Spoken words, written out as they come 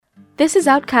This is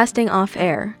Outcasting Off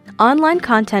Air, online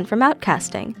content from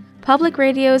Outcasting, Public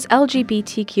Radio's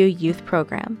LGBTQ youth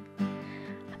program.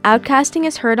 Outcasting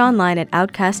is heard online at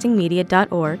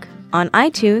outcastingmedia.org, on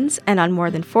iTunes, and on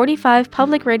more than 45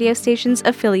 public radio stations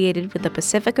affiliated with the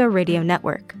Pacifica Radio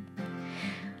Network.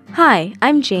 Hi,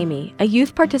 I'm Jamie, a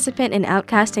youth participant in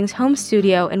Outcasting's home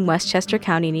studio in Westchester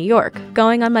County, New York,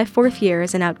 going on my 4th year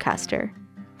as an Outcaster.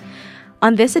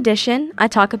 On this edition, I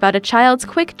talk about a child's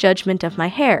quick judgment of my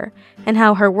hair and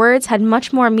how her words had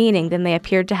much more meaning than they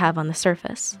appeared to have on the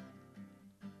surface.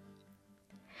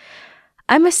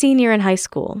 I'm a senior in high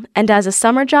school, and as a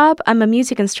summer job, I'm a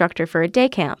music instructor for a day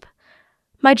camp.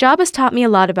 My job has taught me a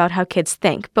lot about how kids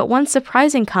think, but one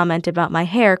surprising comment about my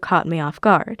hair caught me off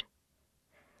guard.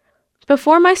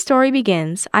 Before my story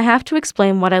begins, I have to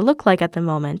explain what I look like at the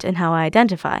moment and how I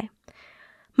identify.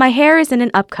 My hair is in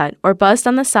an upcut or buzzed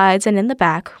on the sides and in the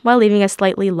back while leaving a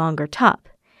slightly longer top.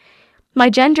 My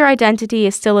gender identity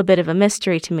is still a bit of a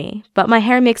mystery to me, but my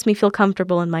hair makes me feel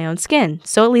comfortable in my own skin,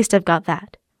 so at least I've got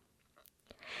that.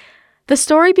 The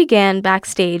story began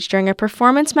backstage during a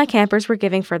performance my campers were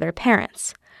giving for their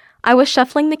parents. I was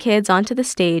shuffling the kids onto the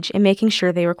stage and making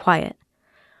sure they were quiet.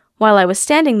 While I was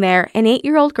standing there, an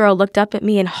 8-year-old girl looked up at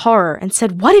me in horror and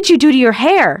said, "What did you do to your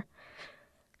hair?"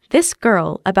 This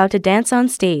girl, about to dance on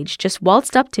stage, just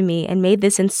waltzed up to me and made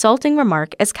this insulting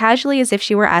remark as casually as if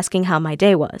she were asking how my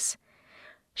day was.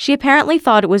 She apparently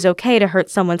thought it was okay to hurt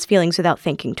someone's feelings without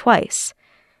thinking twice.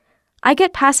 I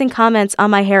get passing comments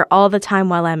on my hair all the time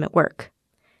while I'm at work.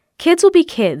 Kids will be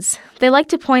kids. They like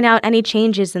to point out any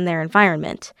changes in their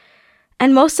environment.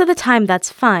 And most of the time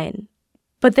that's fine.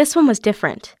 But this one was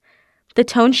different. The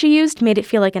tone she used made it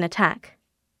feel like an attack.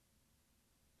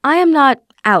 I am not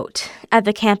out at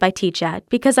the camp I teach at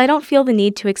because I don't feel the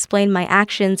need to explain my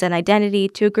actions and identity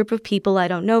to a group of people I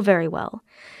don't know very well.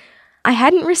 I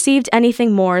hadn't received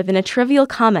anything more than a trivial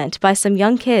comment by some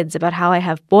young kids about how I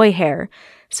have boy hair,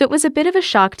 so it was a bit of a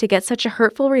shock to get such a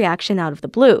hurtful reaction out of the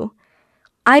blue.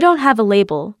 I don't have a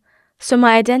label, so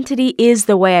my identity is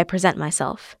the way I present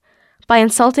myself. By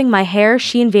insulting my hair,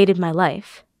 she invaded my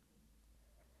life.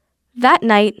 That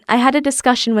night, I had a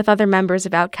discussion with other members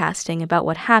of Outcasting about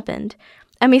what happened,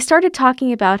 and we started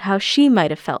talking about how she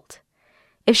might have felt.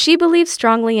 If she believed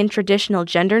strongly in traditional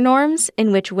gender norms,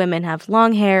 in which women have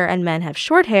long hair and men have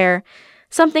short hair,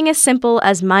 something as simple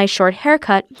as my short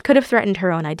haircut could have threatened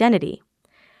her own identity.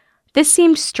 This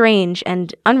seemed strange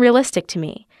and unrealistic to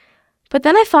me, but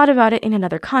then I thought about it in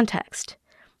another context.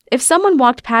 If someone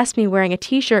walked past me wearing a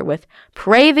t-shirt with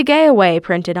 "Pray the Gay Away"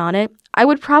 printed on it, I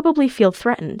would probably feel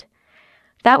threatened.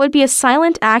 That would be a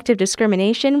silent act of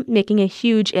discrimination making a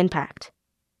huge impact.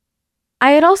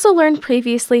 I had also learned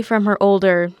previously from her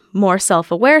older, more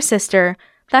self-aware sister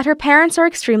that her parents are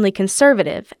extremely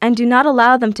conservative and do not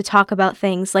allow them to talk about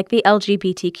things like the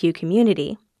LGBTQ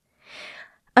community.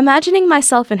 Imagining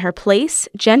myself in her place,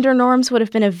 gender norms would have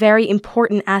been a very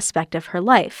important aspect of her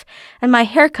life, and my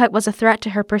haircut was a threat to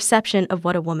her perception of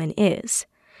what a woman is.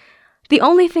 The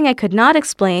only thing I could not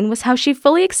explain was how she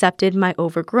fully accepted my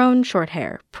overgrown short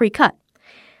hair, pre-cut.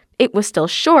 It was still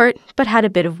short, but had a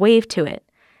bit of wave to it.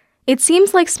 It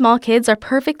seems like small kids are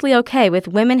perfectly okay with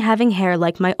women having hair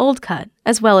like my old cut,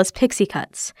 as well as pixie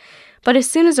cuts. But as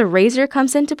soon as a razor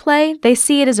comes into play, they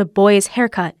see it as a boy's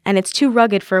haircut, and it's too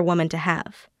rugged for a woman to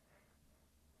have.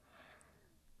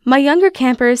 My younger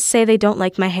campers say they don't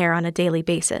like my hair on a daily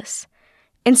basis.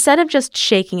 Instead of just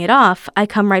shaking it off, I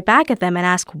come right back at them and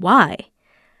ask why.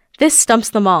 This stumps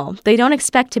them all. They don't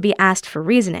expect to be asked for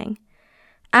reasoning.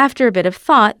 After a bit of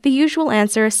thought, the usual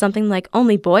answer is something like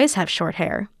only boys have short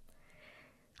hair.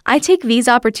 I take these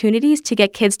opportunities to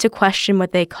get kids to question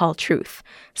what they call truth,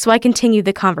 so I continue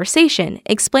the conversation,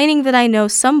 explaining that I know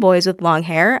some boys with long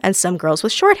hair and some girls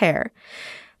with short hair.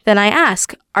 Then I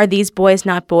ask, are these boys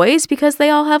not boys because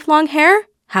they all have long hair?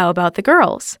 How about the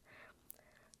girls?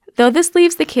 Though this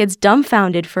leaves the kids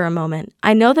dumbfounded for a moment,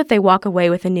 I know that they walk away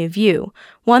with a new view,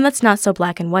 one that's not so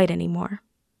black and white anymore.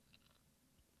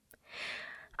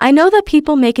 I know that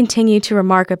people may continue to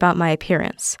remark about my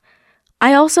appearance.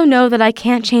 I also know that I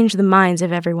can't change the minds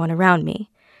of everyone around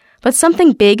me. But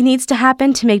something big needs to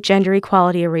happen to make gender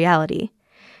equality a reality.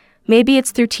 Maybe it's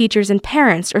through teachers and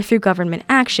parents or through government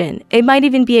action. It might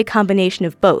even be a combination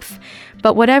of both.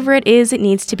 But whatever it is, it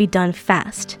needs to be done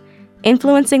fast.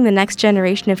 Influencing the next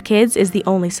generation of kids is the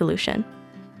only solution.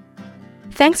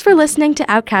 Thanks for listening to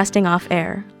Outcasting Off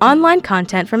Air, online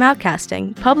content from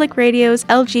Outcasting, Public Radio's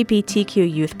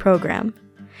LGBTQ youth program.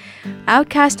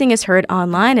 Outcasting is heard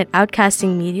online at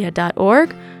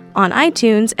outcastingmedia.org, on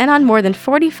iTunes, and on more than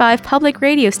 45 public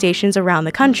radio stations around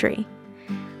the country.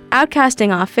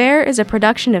 Outcasting Off Air is a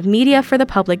production of Media for the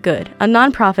Public Good, a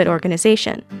nonprofit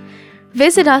organization.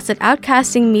 Visit us at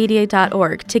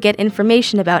outcastingmedia.org to get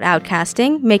information about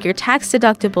outcasting, make your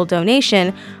tax-deductible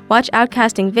donation, watch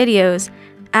outcasting videos,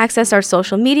 access our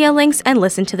social media links, and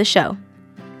listen to the show.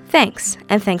 Thanks,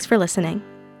 and thanks for listening.